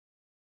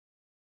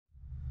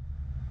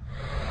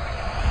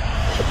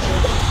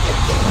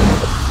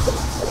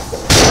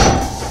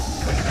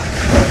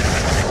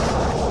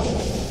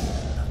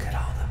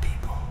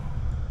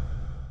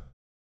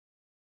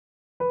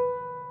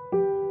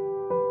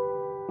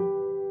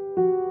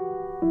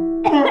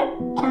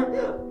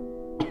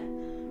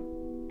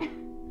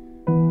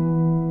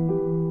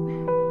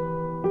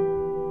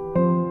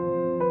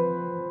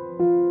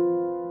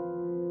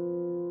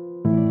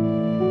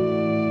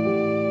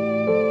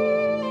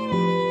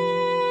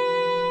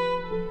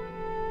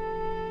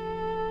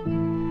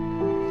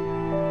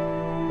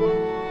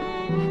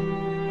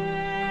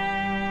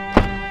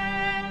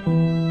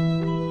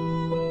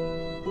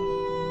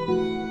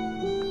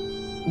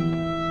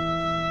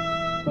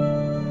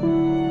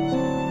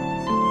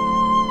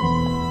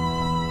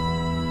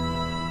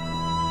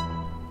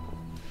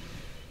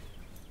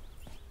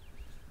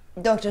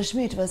Dr.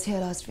 Schmidt was here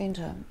last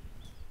winter.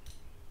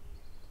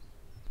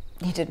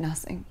 He did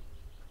nothing.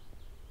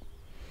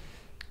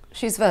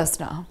 She's worse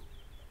now.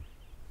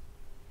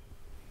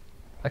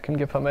 I can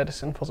give her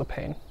medicine for the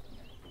pain.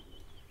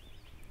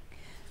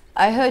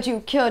 I heard you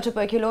cure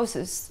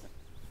tuberculosis.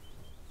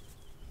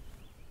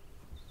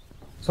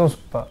 Those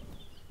were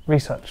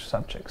research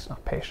subjects,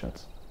 not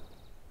patients.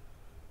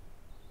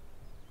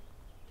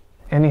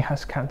 Annie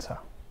has cancer.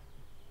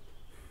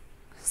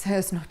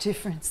 There's no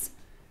difference.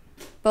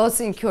 Both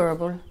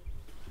incurable.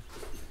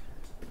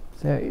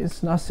 There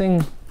is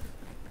nothing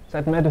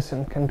that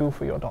medicine can do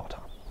for your daughter.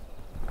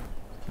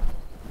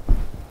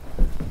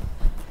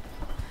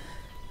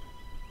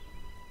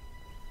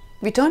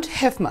 We don't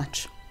have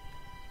much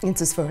in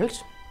this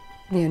world,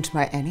 me and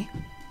my Annie.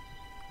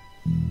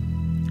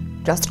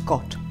 Just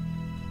God.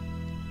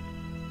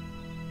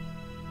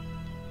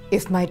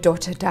 If my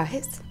daughter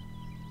dies,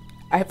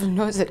 I will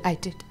know that I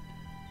did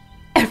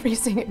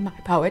everything in my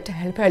power to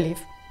help her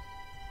live.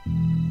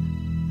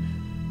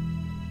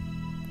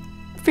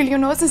 Will you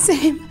know the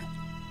same?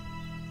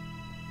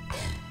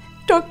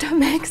 Dr.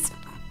 Max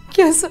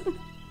Gerson.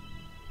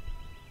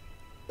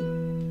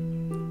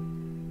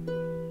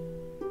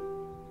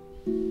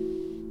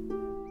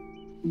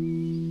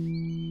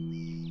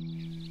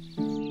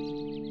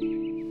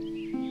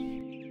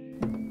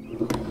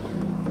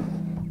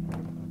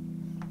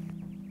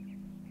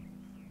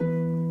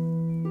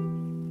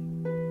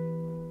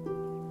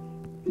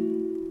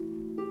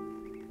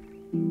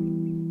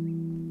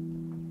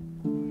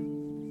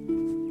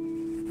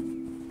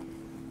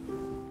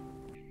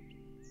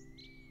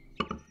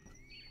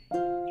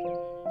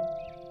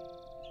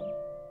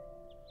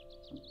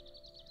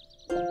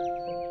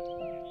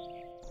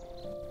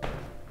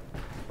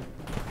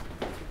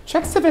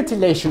 Check the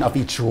ventilation of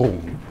each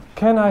room.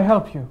 Can I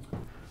help you?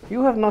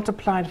 You have not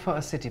applied for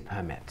a city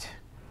permit.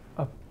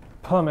 A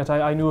permit?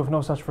 I knew of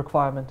no such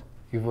requirement.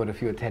 You would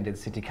if you attended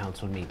city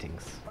council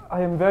meetings.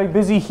 I am very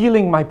busy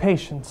healing my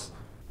patients.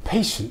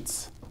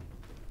 Patients?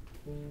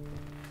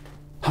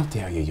 How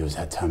dare you use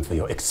that term for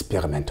your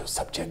experimental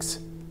subjects?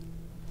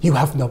 You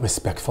have no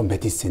respect for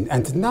medicine,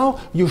 and now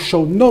you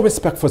show no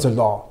respect for the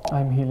law.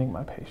 I'm healing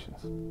my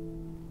patients.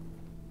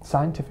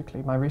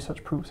 Scientifically, my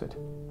research proves it.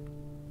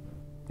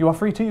 You are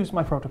free to use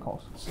my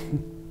protocols.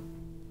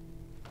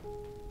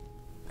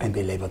 And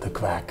be labeled a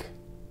quack?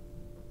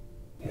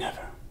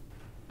 Never.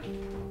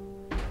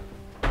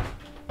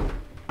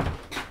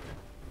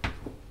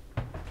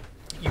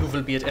 You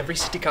will be at every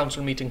city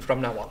council meeting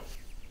from now on.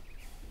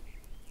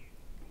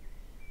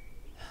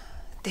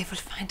 They will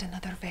find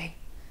another way.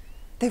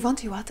 They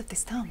want you out of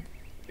this town.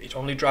 It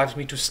only drives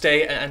me to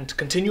stay and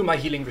continue my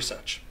healing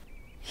research.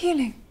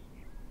 Healing?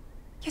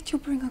 Yet you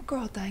bring a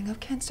girl dying of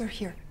cancer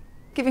here,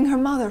 giving her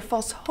mother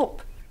false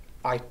hope.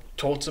 I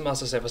told the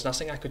mothers there was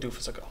nothing I could do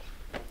for the girl.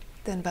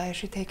 Then why is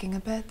she taking a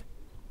bed?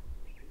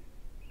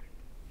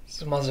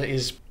 The mother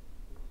is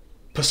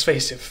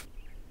persuasive.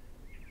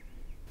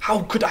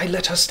 How could I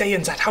let her stay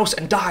in that house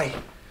and die?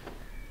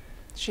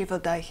 She will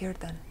die here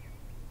then.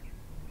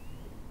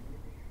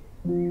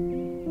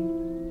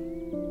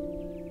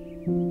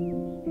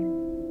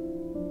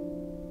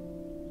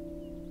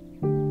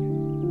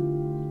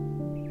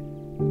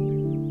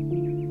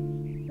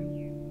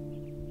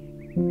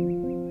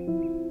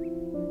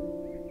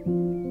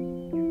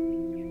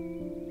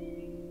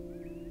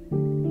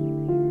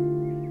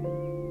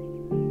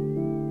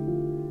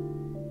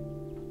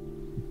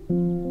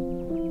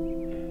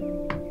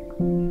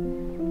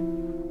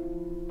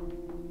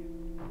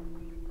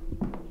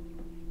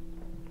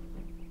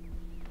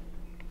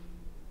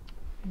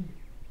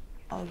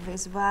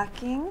 Always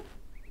working.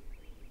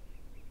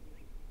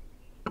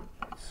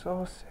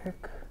 So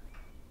sick.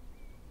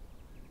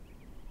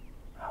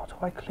 How do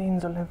I clean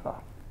the liver?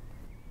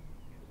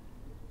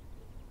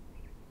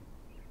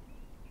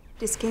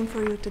 This came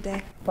for you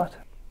today. But...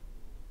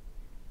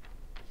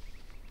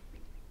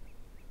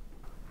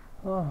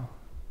 Oh.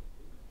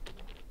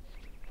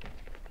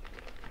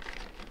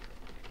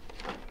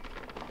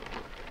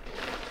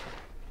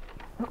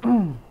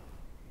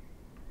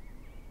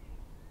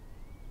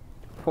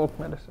 Folk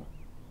medicine.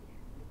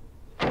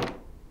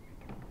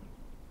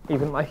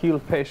 Even my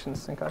healed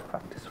patients think I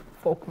practice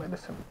folk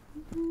medicine.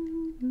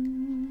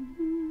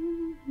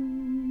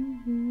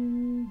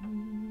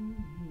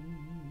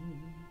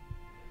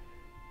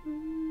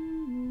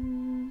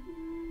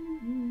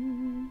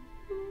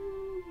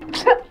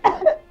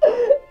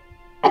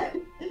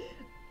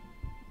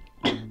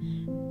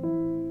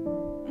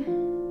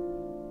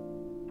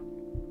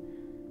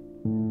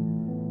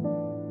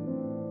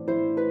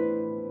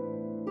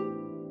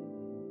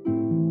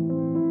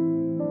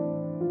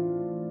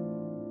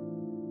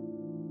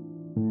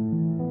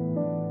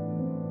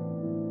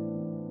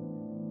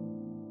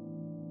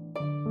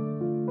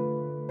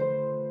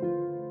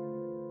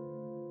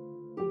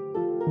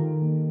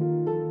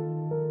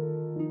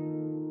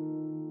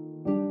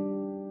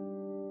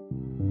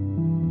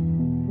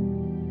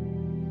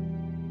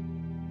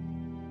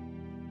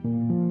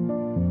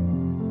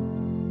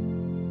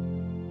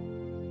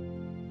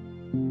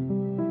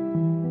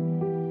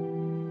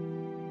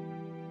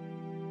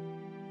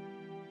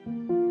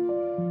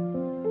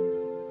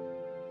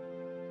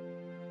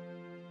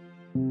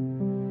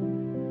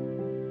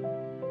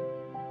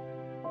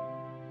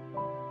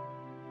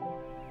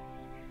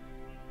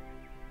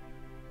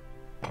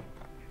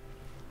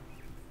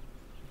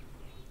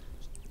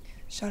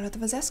 Charlotte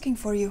was asking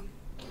for you.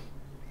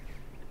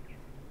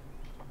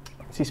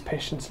 These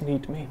patients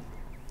need me.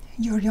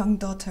 Your young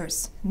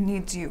daughters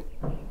need you.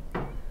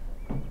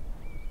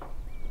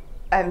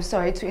 I'm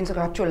sorry to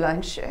interrupt your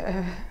lunch.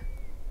 I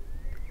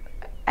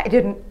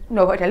didn't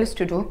know what else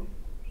to do.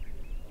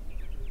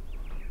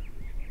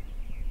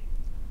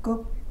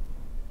 Go.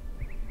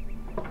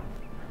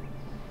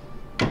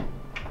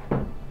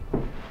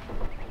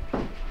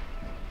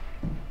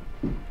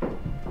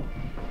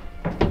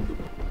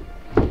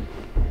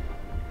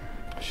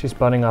 She's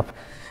burning up.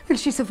 Will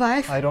she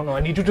survive? I don't know.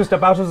 I need you to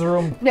step out of the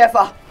room.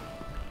 Never.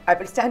 I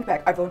will stand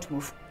back. I won't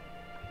move.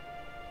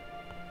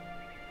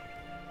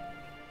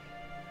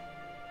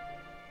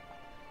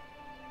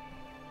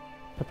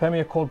 Prepare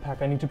me a cold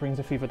pack. I need to bring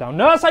the fever down.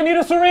 Nurse, I need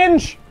a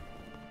syringe!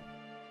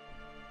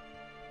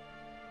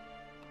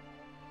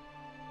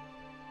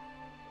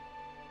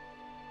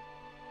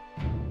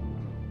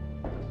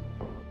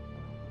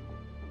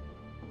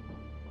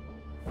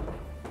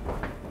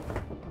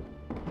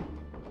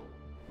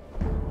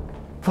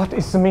 What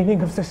is the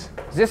meaning of this?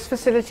 This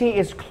facility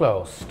is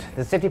closed.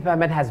 The city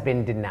permit has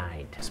been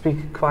denied.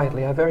 Speak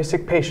quietly. I have very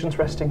sick patients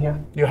resting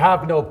here. You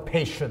have no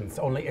patients,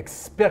 only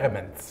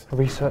experiments.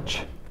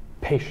 Research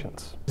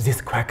patients. This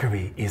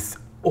quackery is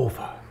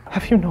over.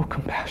 Have you no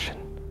compassion?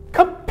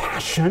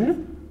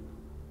 Compassion?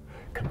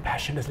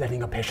 Compassion is letting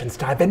your patients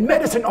die when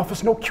medicine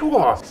offers no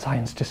cure.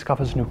 Science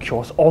discovers new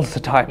cures all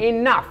the time.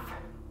 Enough!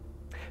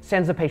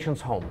 Send the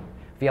patients home.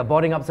 We are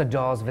boarding up the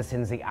doors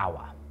within the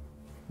hour.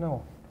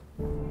 No.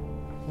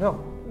 No.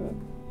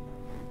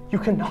 You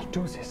cannot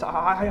do this.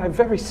 I have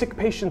very sick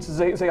patients.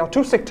 They are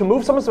too sick to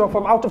move. Some of them are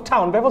from out of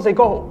town. Where will they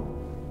go?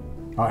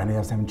 Are any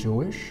of them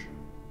Jewish?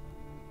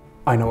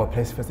 I know a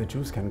place where the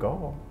Jews can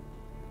go.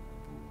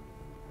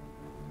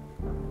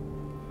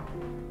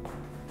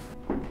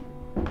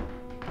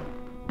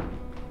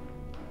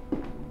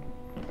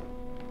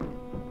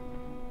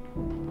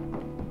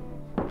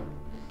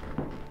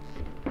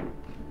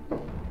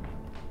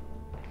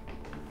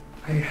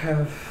 I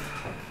have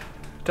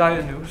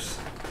dire news.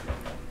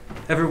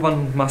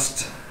 Everyone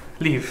must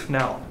leave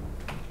now.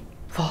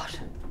 What?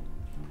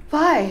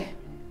 Why?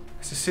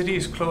 The city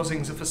is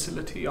closing the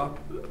facility. Our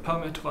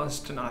permit was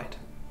denied.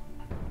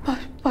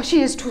 But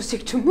she is too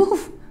sick to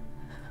move.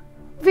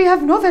 We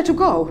have nowhere to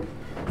go.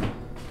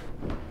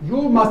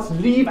 You must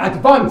leave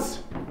at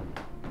once!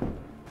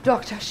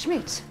 Dr.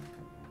 Schmidt.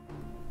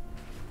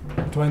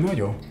 Do I know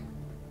you?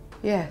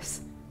 Yes.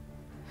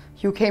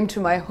 You came to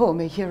my home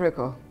a year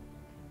ago.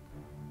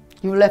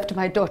 You left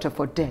my daughter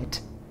for dead.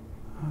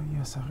 Oh,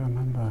 yes, I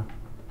remember.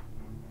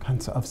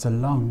 Cancer of the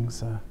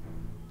lungs. A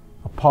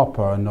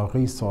pauper, no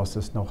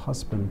resources, no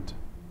husband.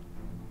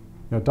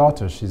 Your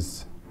daughter,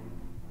 she's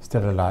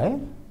still alive?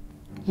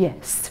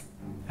 Yes.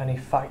 And he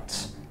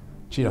fights.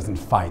 She doesn't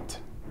fight.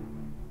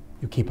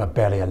 You keep her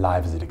barely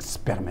alive as an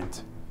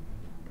experiment.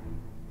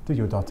 Do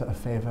your daughter a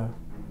favor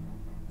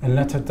and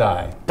let her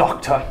die.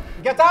 Doctor!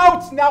 Get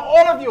out now,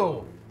 all of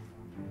you!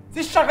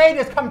 This charade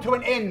has come to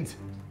an end.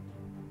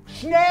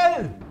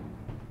 Schnell!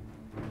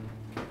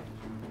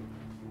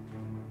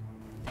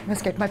 I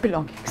must get my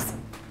belongings.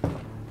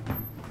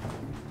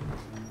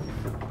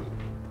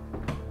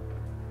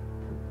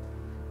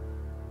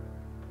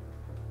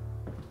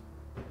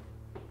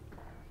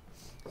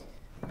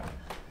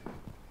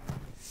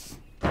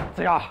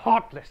 They are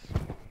heartless,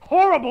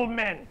 horrible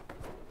men!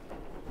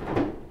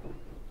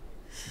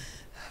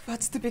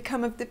 What's to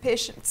become of the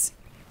patients?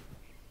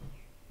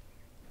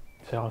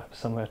 They all have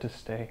somewhere to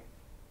stay.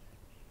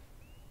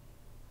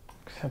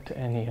 Except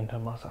Annie and her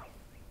mother.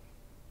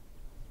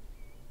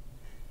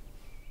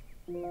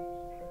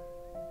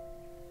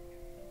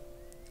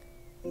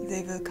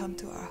 They will come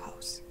to our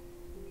house.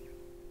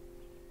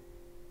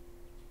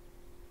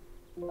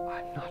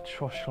 I'm not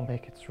sure she'll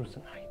make it through the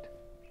night.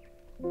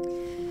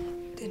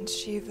 Then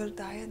she will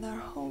die in our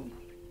home.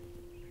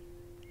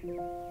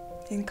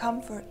 In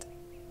comfort.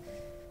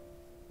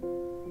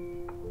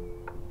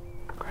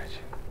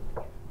 Gretchen.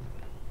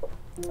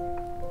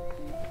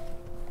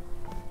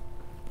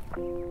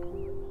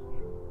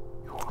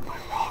 You are my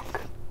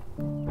rock.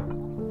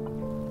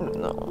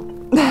 No.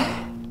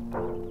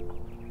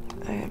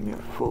 I am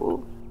your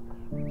fool.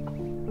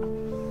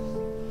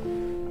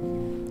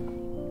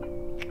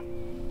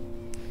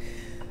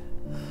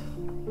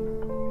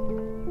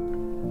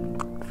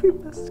 We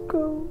must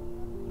go.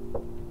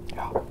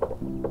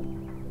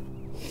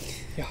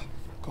 Yeah,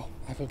 go.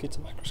 I will get the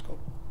microscope.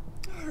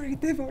 Hurry,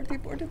 they've already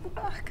boarded the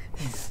back.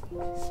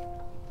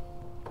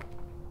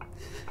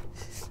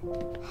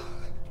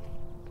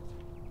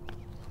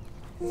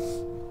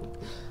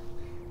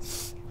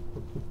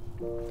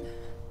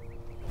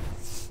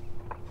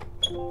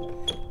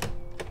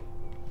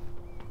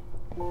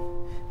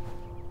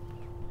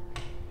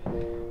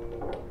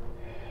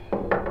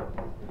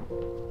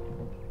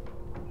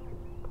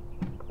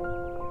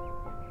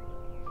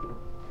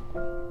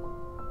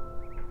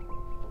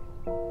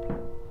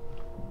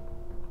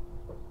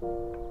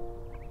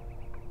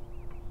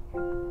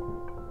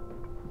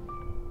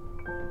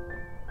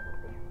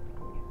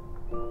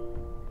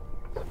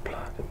 The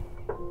blood.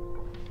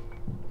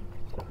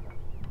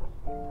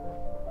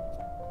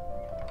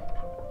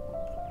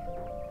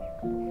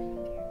 She's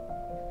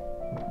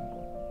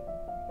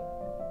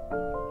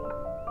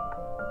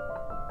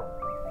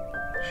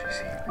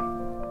healing.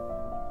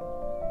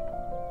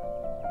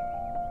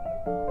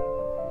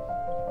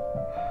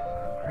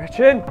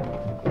 Gretchen!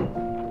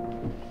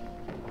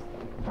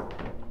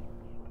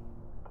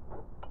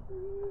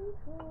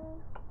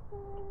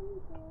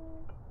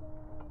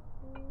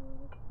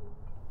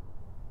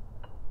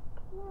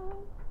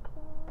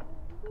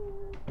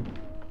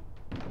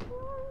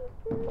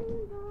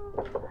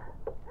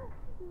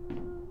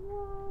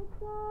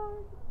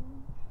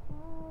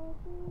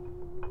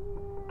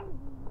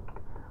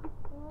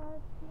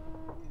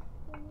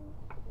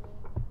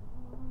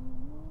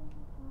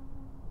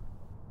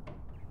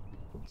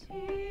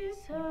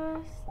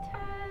 Jesus,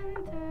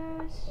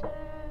 tender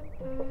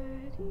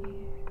shepherd,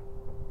 hear.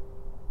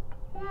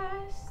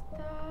 Bless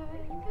thy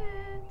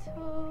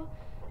little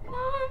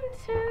lamb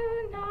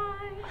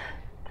tonight.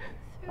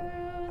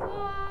 Through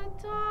the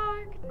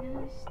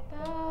darkness,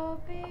 thou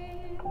be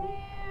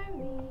near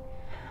me.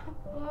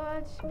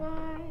 Watch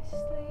my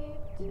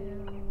sleep till